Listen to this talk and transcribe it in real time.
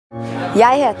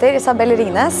Jeg heter Isabelle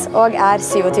Ringnes og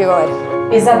 27 år.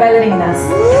 Isabelle Ringnes.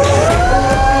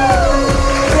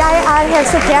 Jeg helt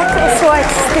sjokkert og så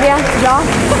ekstremt glad.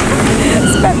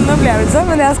 Spennende opplevelse,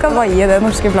 men jeg skal vaie det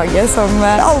norske flagget som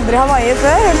aldri har vaiet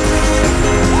før.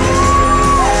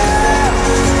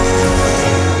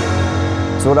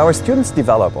 So what our students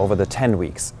develop over the 10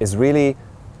 weeks is really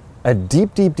a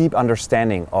deep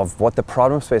understanding of what the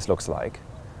problem space looks like.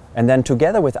 And then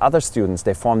together with other students,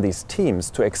 they form these teams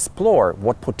to explore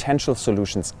what potential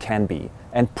solutions can be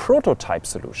and prototype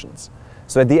solutions.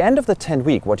 So at the end of the 10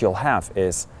 week, what you'll have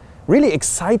is really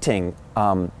exciting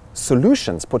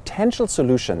solutions, potential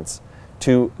solutions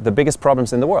to the biggest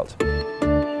problems in the world.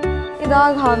 I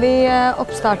dag har vi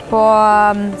oppstart på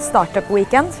Startup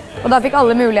Weekend, og da fikk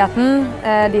alle muligheten,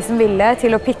 de som ville,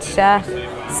 til å pitche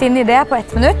sin idé på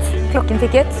 1 minutt. Klokken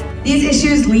tikket. These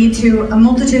issues lead to a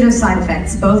multitude of side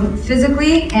effects, both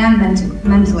physically and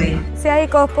mentally. Så jeg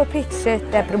gikk opp og pitchet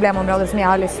det problemområdet som jeg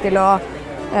har lyst til å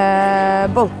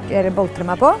boltre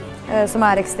meg på, som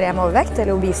ekstrem overvekt,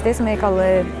 eller obesity som vi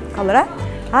kaller det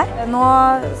her. Nå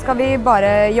skal vi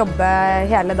bare jobbe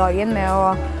hele dagen med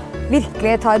å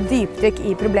virkelig ta et dypdykk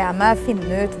i problemet,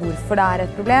 finne ut hvorfor det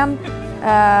et problem,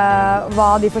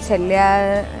 hva de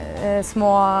forskjellige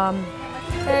små...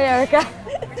 Hey Erica,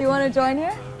 do you want to join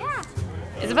here? Yeah.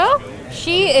 Isabelle?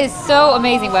 She is so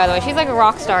amazing, by the way. She's like a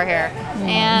rock star here.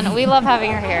 And we love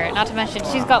having her here. Not to mention,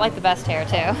 she's got like the best hair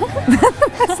too.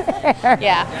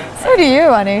 Yeah. So do you,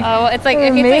 honey. Oh, well, it's like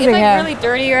really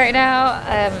dirty right now.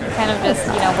 I'm kind of just,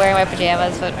 wearing my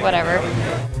pajamas, but whatever.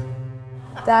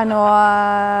 Det nå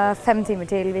 5 timer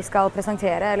til vi skal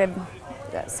presentere, eller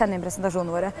sende inn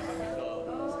presentasjonene våre.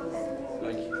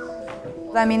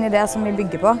 Det min idé som vi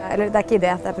bygger på. Eller det ikke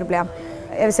idé, det problem.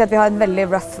 Jeg vil si at vi har et veldig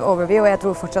rough overview, og jeg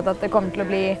tror fortsatt at det kommer til å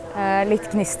bli litt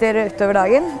knister utover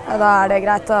dagen. Da det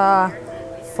greit å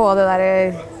få de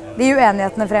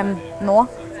uenighetene frem nå,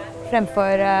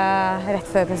 fremfor rett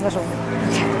før presentasjonen.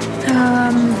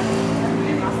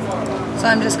 So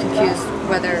I'm just confused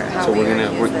whether how so we're going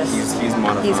to use this. He's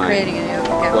modifying. He's creating a new.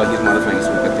 Okay. Well, he's modifying,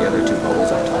 so we put the other 2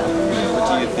 bubbles up top.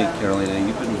 What do you think, Carolina?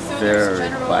 You've been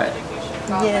very quiet.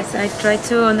 Yes, I try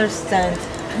to understand.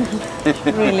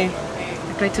 Really,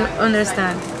 I try to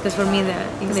understand because for me the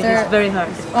English is very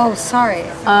hard. Oh, sorry.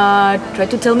 Try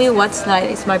to tell me what slide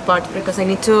is my part because I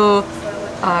need to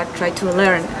try to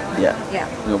learn. Yeah. Yeah.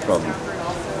 No problem.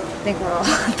 I think we're all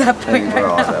at that point We're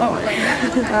all at that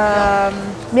point.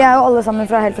 Vi jo alle sammen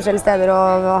fra helt forskjellige steder,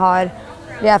 og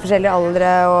vi forskjellige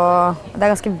aldre, og det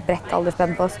ganske bredt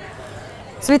aldersspenn på oss.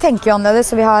 Så vi tenker jo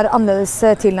annerledes, og vi har annerledes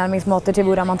tilnærmingsmåter til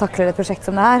hvordan man takler et prosjekt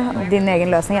som det her. Din egen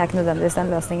løsning ikke nødvendigvis den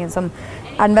løsningen som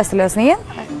den beste løsningen.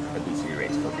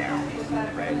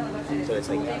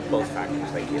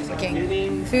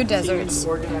 Food deserts.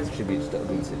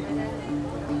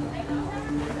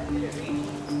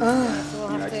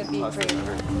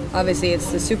 Obviously, it's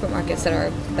the supermarkets that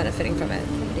are benefiting from it.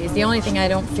 The only thing I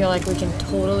don't feel like we can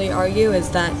totally argue is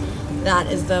that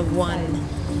is the one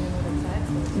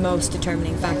most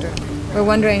determining factor. We're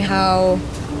wondering how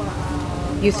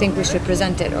you think we should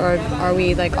present it, or are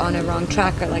we like on a wrong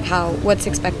track, or like what's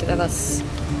expected of us?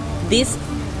 This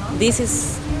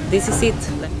is it.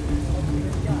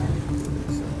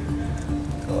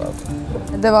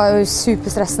 Det var jo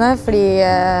superstressende, fordi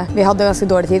vi hadde ganske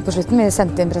dårlig tid på slutten. Vi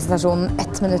sendte inn presentasjonen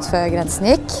 1 minutt før grensen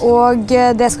gikk. Og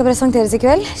det skal presenteres I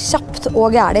kveld, kjapt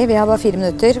og gærlig. Vi har bare 4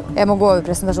 minutter. Jeg må gå over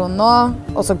presentasjonen nå,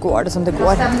 og så går det som det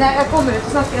går. Jeg kommer ut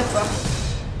og snakker etterpå.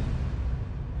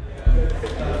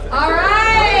 All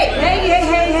right.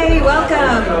 Hey,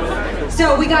 welcome.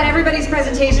 So we got everybody's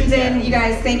presentations in. You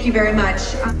guys, thank you very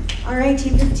much. All right,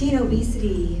 Team 15,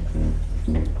 obesity.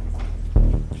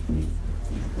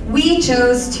 We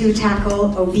chose to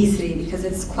tackle obesity because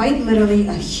it's quite literally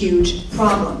a huge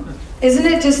problem. Isn't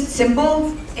it just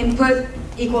simple? Input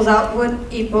equals output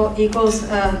equals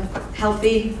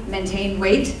healthy, maintained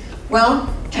weight? Well,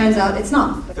 turns out it's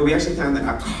not. So we actually found that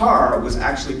a car was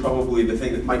actually probably the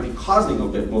thing that might be causing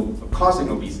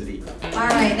obesity. All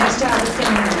right, next job is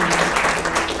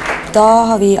Da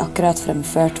har vi akkurat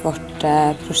fremført vårt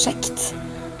prosjekt.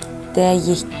 Det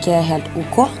gikk helt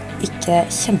ok, ikke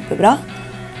kjempebra.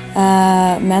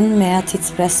 Men med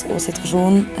tidspress og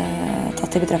situasjon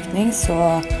tatt I betraktning,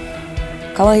 så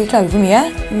kan man ikke klage for mye,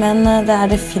 men det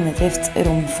definitivt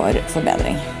rom for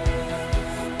forbedring.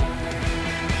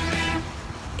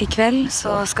 I kveld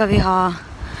så skal vi ha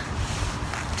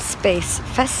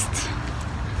spacefest,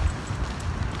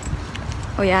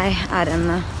 og jeg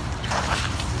en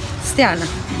stjerne.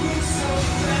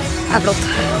 Flott.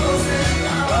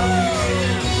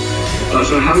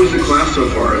 So how was the class so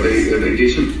far? Are they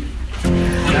decent?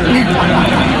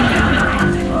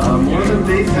 More than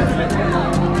they had.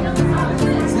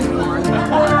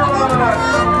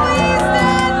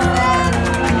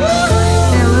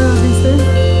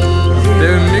 Det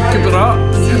mycket bra.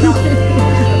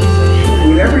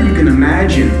 Whatever you can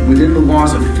imagine within the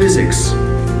laws of physics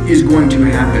is going to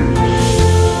happen.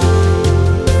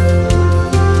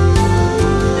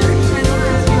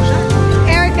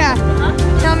 Erica,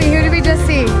 tell me, who did we just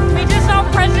see? We just saw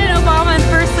President Obama and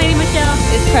First Lady Michelle.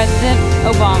 It's President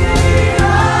Obama.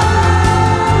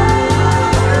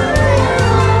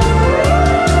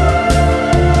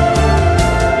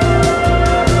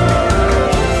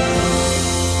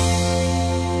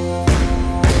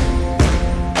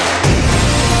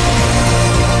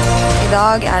 I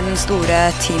dag den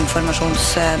store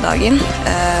teamformasjonsdagen,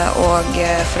 og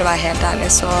for å være helt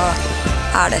ærlig så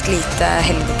det et lite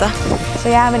helvete. Så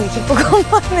jeg veldig kjent på å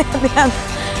komme ned igjen.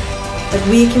 But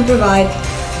we can provide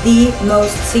the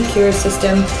most secure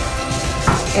system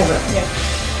ever. Yeah.